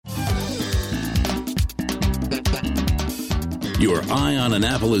Your Eye on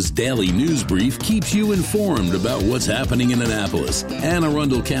Annapolis daily news brief keeps you informed about what's happening in Annapolis, Anne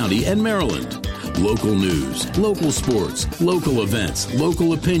Arundel County, and Maryland. Local news, local sports, local events,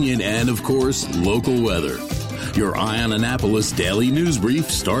 local opinion, and, of course, local weather. Your Eye on Annapolis daily news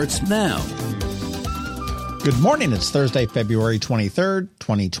brief starts now. Good morning. It's Thursday, February 23rd,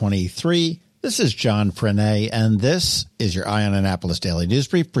 2023. This is John Prenay, and this is your Eye on Annapolis Daily News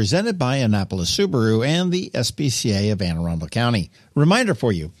Brief presented by Annapolis Subaru and the SPCA of Anne Arundel County. Reminder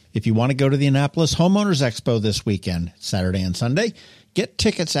for you, if you want to go to the Annapolis Homeowners Expo this weekend, Saturday and Sunday, get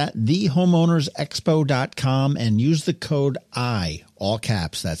tickets at thehomeownersexpo.com and use the code I, all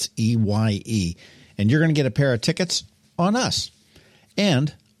caps, that's EYE, and you're going to get a pair of tickets on us.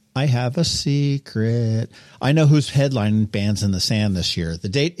 And I have a secret. I know who's headlining Bands in the Sand this year. The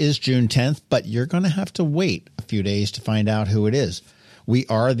date is June 10th, but you're going to have to wait a few days to find out who it is. We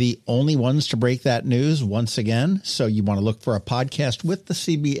are the only ones to break that news once again, so you want to look for a podcast with the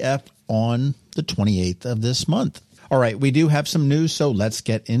CBF on the 28th of this month. All right, we do have some news, so let's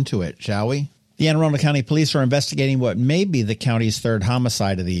get into it, shall we? The Anne Arundel County Police are investigating what may be the county's third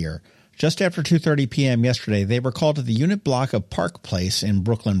homicide of the year. Just after 2:30 p.m. yesterday, they were called to the unit block of Park Place in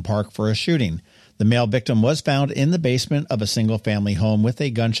Brooklyn Park for a shooting. The male victim was found in the basement of a single-family home with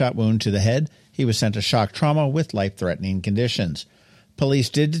a gunshot wound to the head. He was sent to shock trauma with life-threatening conditions. Police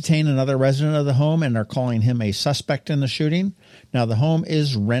did detain another resident of the home and are calling him a suspect in the shooting. Now, the home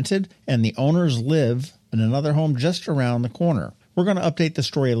is rented, and the owners live in another home just around the corner. We're going to update the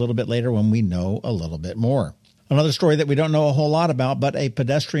story a little bit later when we know a little bit more. Another story that we don't know a whole lot about, but a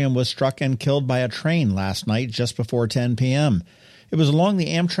pedestrian was struck and killed by a train last night just before 10 p.m. It was along the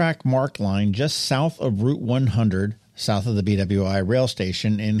Amtrak MARC line just south of Route 100, south of the BWI rail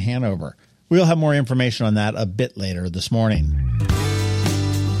station in Hanover. We'll have more information on that a bit later this morning.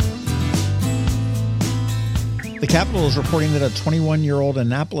 The Capitol is reporting that a 21-year-old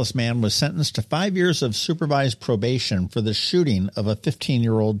Annapolis man was sentenced to 5 years of supervised probation for the shooting of a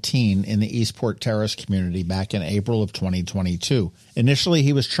 15-year-old teen in the Eastport Terrace community back in April of 2022. Initially,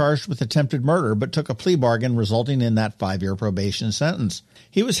 he was charged with attempted murder, but took a plea bargain resulting in that 5-year probation sentence.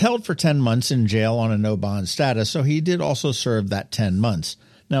 He was held for 10 months in jail on a no-bond status, so he did also serve that 10 months.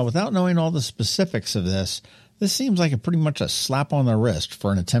 Now, without knowing all the specifics of this seems like pretty much a slap on the wrist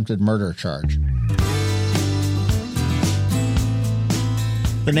for an attempted murder charge.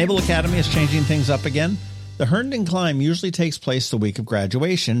 The Naval Academy is changing things up again. The Herndon Climb usually takes place the week of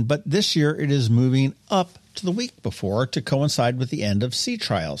graduation, but this year it is moving up to the week before to coincide with the end of sea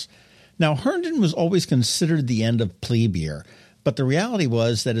trials. Now, Herndon was always considered the end of plebe year, but the reality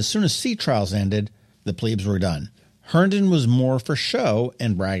was that as soon as sea trials ended, the plebes were done. Herndon was more for show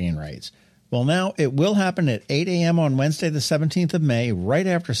and bragging rights. Well, now it will happen at 8 a.m. on Wednesday, the 17th of May, right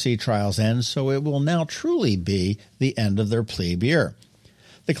after sea trials end, so it will now truly be the end of their plebe year.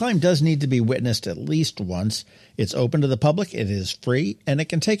 The climb does need to be witnessed at least once. It's open to the public, it is free, and it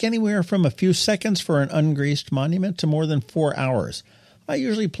can take anywhere from a few seconds for an ungreased monument to more than 4 hours. I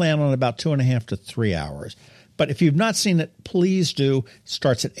usually plan on about 2.5 to 3 hours. But if you've not seen it, please do. It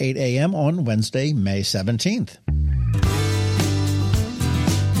starts at 8 a.m. on Wednesday, May 17th.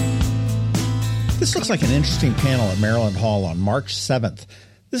 This looks like an interesting panel at Maryland Hall on March 7th.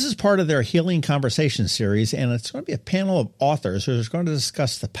 This is part of their Healing Conversation series, and it's going to be a panel of authors who are going to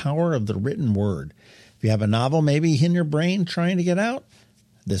discuss the power of the written word. If you have a novel maybe in your brain trying to get out,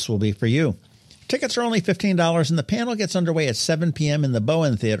 this will be for you. Tickets are only $15, and the panel gets underway at 7 p.m. in the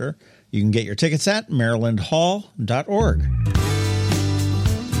Bowen Theater. You can get your tickets at marylandhall.org.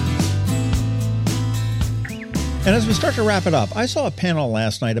 And as we start to wrap it up, I saw a panel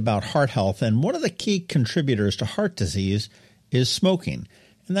last night about heart health, and one of the key contributors to heart disease is smoking.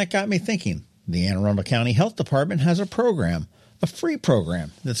 And that got me thinking, the Anne Arundel County Health Department has a program, a free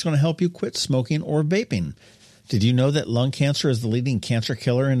program, that's going to help you quit smoking or vaping. Did you know that lung cancer is the leading cancer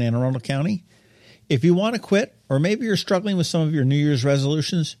killer in Anne Arundel County? If you want to quit, or maybe you're struggling with some of your New Year's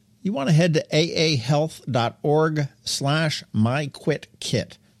resolutions, you want to head to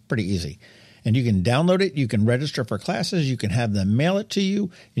aahealth.org/myquitkit. Pretty easy. And you can download it, you can register for classes, you can have them mail it to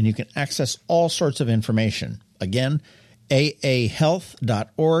you, and you can access all sorts of information. Again,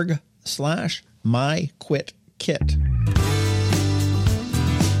 aahealth.org/myquitkit.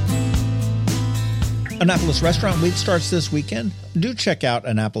 Annapolis Restaurant Week starts this weekend. Do check out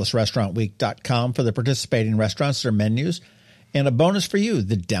AnnapolisRestaurantWeek.com for the participating restaurants, their menus. And a bonus for you,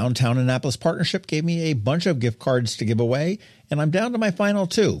 the Downtown Annapolis Partnership gave me a bunch of gift cards to give away, and I'm down to my final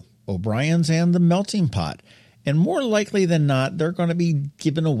two, O'Brien's and the Melting Pot. And more likely than not, they're going to be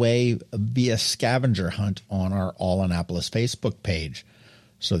given away via scavenger hunt on our All Annapolis Facebook page.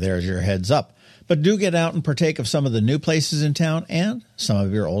 So there's your heads up. But do get out and partake of some of the new places in town and some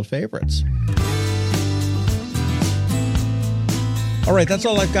of your old favorites. All right, that's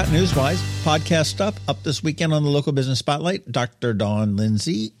all I've got news-wise. Podcast stuff up this weekend on the Local Business Spotlight. Dr. Dawn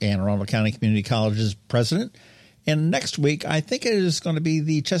Lindsay, Anne Arundel County Community College's president. And next week, I think it is going to be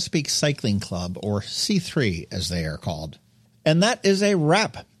the Chesapeake Cycling Club, or C3 as they are called. And that is a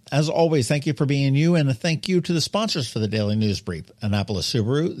wrap. As always, thank you for being you, and a thank you to the sponsors for the Daily News Brief: Annapolis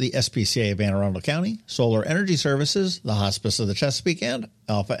Subaru, the SPCA of Anne Arundel County, Solar Energy Services, the Hospice of the Chesapeake, and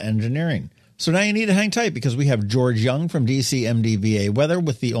Alpha Engineering. So now you need to hang tight because we have George Young from DCMDVA Weather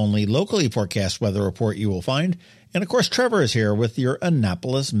with the only locally forecast weather report you will find. And of course, Trevor is here with your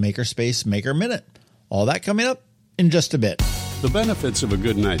Annapolis Makerspace Maker Minute. All that coming up in just a bit. The benefits of a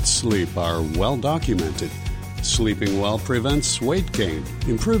good night's sleep are well documented. Sleeping well prevents weight gain,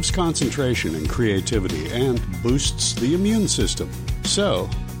 improves concentration and creativity, and boosts the immune system. So,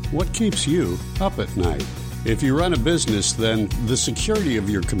 what keeps you up at night? If you run a business, then the security of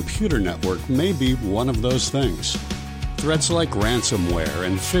your computer network may be one of those things. Threats like ransomware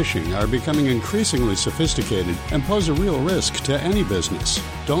and phishing are becoming increasingly sophisticated and pose a real risk to any business.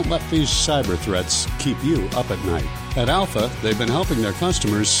 Don't let these cyber threats keep you up at night. At Alpha, they've been helping their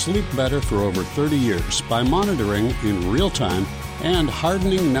customers sleep better for over 30 years by monitoring in real time and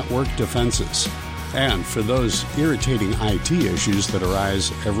hardening network defenses. And for those irritating IT issues that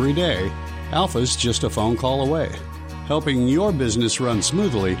arise every day, Alpha's just a phone call away, helping your business run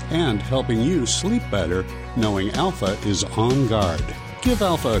smoothly and helping you sleep better, knowing Alpha is on guard. Give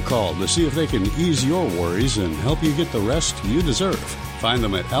Alpha a call to see if they can ease your worries and help you get the rest you deserve. Find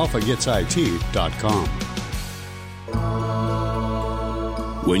them at alphagetsit.com.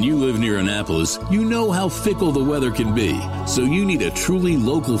 When you live near Annapolis, you know how fickle the weather can be. So you need a truly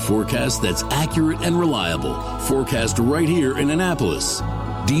local forecast that's accurate and reliable. Forecast right here in Annapolis.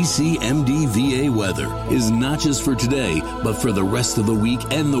 DCMDVA Weather is not just for today, but for the rest of the week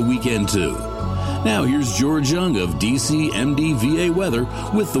and the weekend too. Now here's George Young of DCMDVA Weather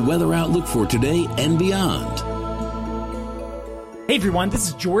with the weather outlook for today and beyond. Hey everyone, this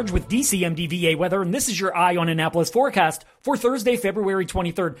is George with DCMDVA Weather, and this is your Eye on Annapolis forecast for Thursday, February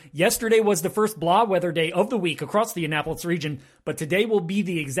 23rd. Yesterday was the first blah weather day of the week across the Annapolis region, but today will be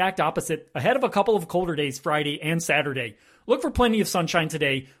the exact opposite, ahead of a couple of colder days Friday and Saturday. Look for plenty of sunshine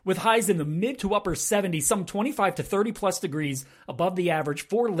today, with highs in the mid to upper 70s, some 25 to 30 plus degrees above the average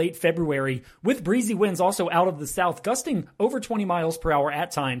for late February, with breezy winds also out of the south, gusting over 20 miles per hour at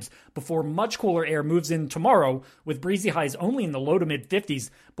times, before much cooler air moves in tomorrow, with breezy highs only in the low to mid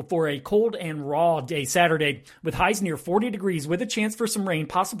 50s, before a cold and raw day Saturday, with highs near 40 degrees, with a chance for some rain,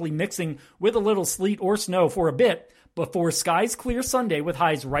 possibly mixing with a little sleet or snow for a bit, before skies clear Sunday with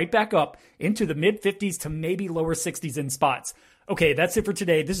highs right back up into the mid-50s to maybe lower 60s in spots. Okay, that's it for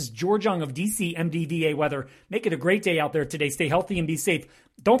today. This is George Young of DCMDVA Weather. Make it a great day out there today. Stay healthy and be safe.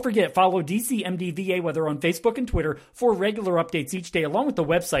 Don't forget, follow DCMDVA Weather on Facebook and Twitter for regular updates each day, along with the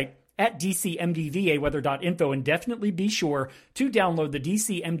website at dcmdvaweather.info, and definitely be sure to download the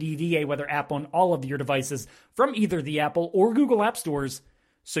DCMDVA Weather app on all of your devices from either the Apple or Google App Stores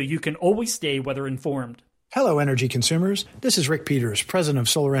so you can always stay weather informed. Hello, energy consumers. This is Rick Peters, president of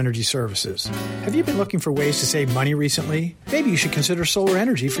Solar Energy Services. Have you been looking for ways to save money recently? Maybe you should consider solar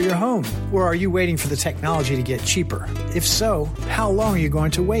energy for your home. Or are you waiting for the technology to get cheaper? If so, how long are you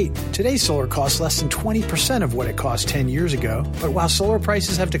going to wait? Today's solar costs less than 20% of what it cost 10 years ago. But while solar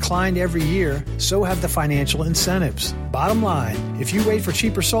prices have declined every year, so have the financial incentives. Bottom line, if you wait for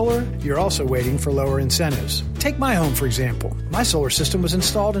cheaper solar, you're also waiting for lower incentives. Take my home, for example. My solar system was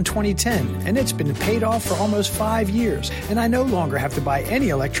installed in 2010, and it's been paid off for almost 5 years, and I no longer have to buy any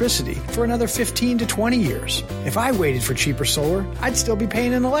electricity for another 15 to 20 years. If I waited for cheaper solar, I'd still be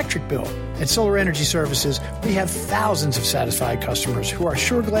paying an electric bill. At Solar Energy Services, we have thousands of satisfied customers who are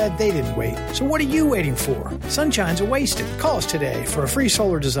sure glad they didn't wait. So what are you waiting for? Sunshine's a wasted. Call us today for a free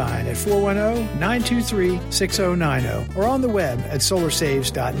solar design at 410-923-6090 or on the web at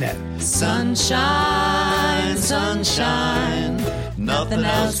solarsaves.net. Sunshine, sunshine, nothing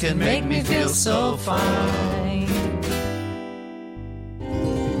else can make me feel so fine.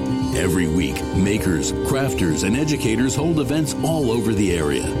 Every week, makers, crafters, and educators hold events all over the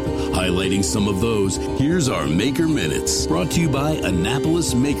area. Highlighting some of those, here's our Maker Minutes, brought to you by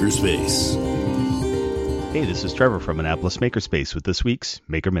Annapolis Makerspace. Hey, this is Trevor from Annapolis Makerspace with this week's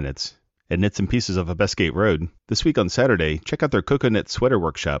Maker Minutes. At Knits and Pieces of Abesgate Road, this week on Saturday, check out their Cocoa Knit Sweater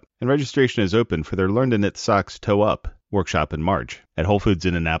Workshop, and registration is open for their Learn to Knit Socks Toe Up workshop in March. At Whole Foods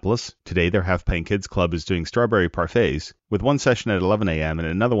in Annapolis, today their Half Pint Kids Club is doing strawberry parfaits, with one session at 11 a.m. and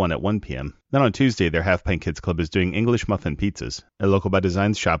another one at 1 p.m. Then on Tuesday, their Half Pint Kids Club is doing English muffin pizzas at Local by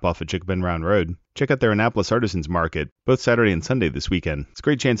Design's shop off at Chickabin Round Road. Check out their Annapolis Artisans Market, both Saturday and Sunday this weekend. It's a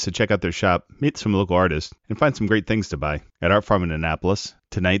great chance to check out their shop, meet some local artists, and find some great things to buy. At Art Farm in Annapolis,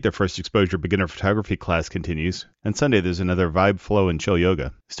 tonight their first exposure beginner photography class continues, and Sunday there's another vibe, flow, and chill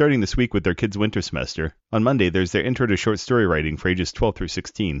yoga. Starting this week with their kids' winter semester, on Monday there's their intro to short story writing for ages 12 through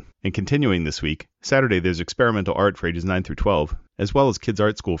 16, and continuing this week, Saturday there's experimental art for ages 9 through 12, as well as Kids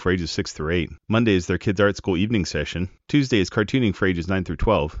Art School for ages 6 through 8. Monday is their Kids Art School evening session. Tuesday is cartooning for ages 9 through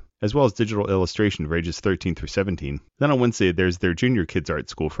 12, as well as digital illustration for ages 13 through 17. Then on Wednesday, there's their Junior Kids Art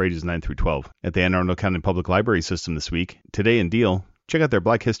School for ages 9 through 12. At the Anne Arundel County Public Library System this week, today in Deal, check out their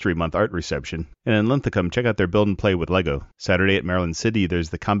Black History Month art reception. And in Linthicum, check out their Build and Play with Lego. Saturday at Maryland City, there's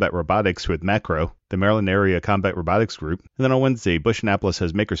the Combat Robotics with Macro, the Maryland Area Combat Robotics Group. And then on Wednesday, Bush Annapolis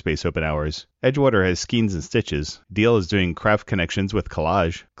has Makerspace open hours. Edgewater has Skeins and Stitches. Deal is doing Craft Connections with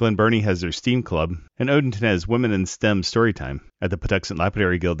Collage. Glen Burnie has their STEAM Club. And Odenton has Women in STEM Storytime. At the Patuxent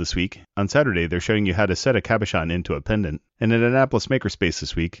Lapidary Guild this week, on Saturday, they're showing you how to set a cabochon into a pendant. And at Annapolis Makerspace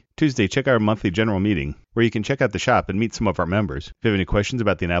this week, Tuesday, check our monthly general meeting, where you can check out the shop and meet some of our members. If you have any questions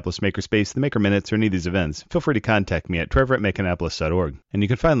about the Annapolis Makerspace, the Maker Minutes, or any of these events, feel free to contact me at trevor@makeannapolis.org. And you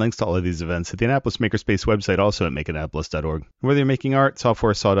can find links to all of these events at the Annapolis Makerspace website, also at makeannapolis.org. Whether you're making art,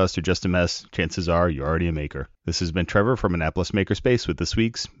 software, sawdust, or just a mess, chances are you're already a maker. This has been Trevor from Annapolis Makerspace with this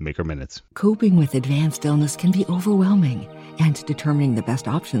week's Maker Minutes. Coping with advanced illness can be overwhelming, and determining the best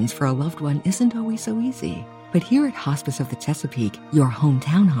options for a loved one isn't always so easy. But here at Hospice of the Chesapeake, your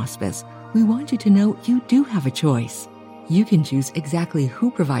hometown hospice, we want you to know you do have a choice. You can choose exactly who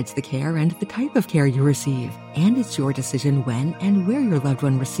provides the care and the type of care you receive, and it's your decision when and where your loved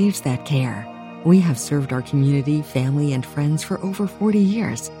one receives that care. We have served our community, family, and friends for over 40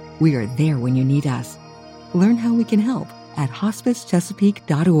 years. We are there when you need us. Learn how we can help at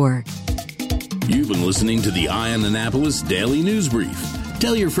hospicechesapeake.org. You've been listening to the Eye on Annapolis Daily News Brief.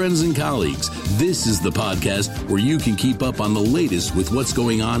 Tell your friends and colleagues, this is the podcast where you can keep up on the latest with what's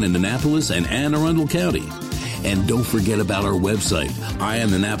going on in Annapolis and Anne Arundel County. And don't forget about our website,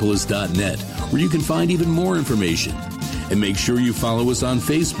 eyeonannapolis.net, where you can find even more information. And make sure you follow us on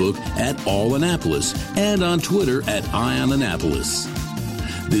Facebook at All Annapolis and on Twitter at Eye on Annapolis.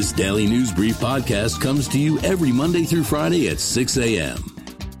 This Daily News Brief podcast comes to you every Monday through Friday at 6 a.m.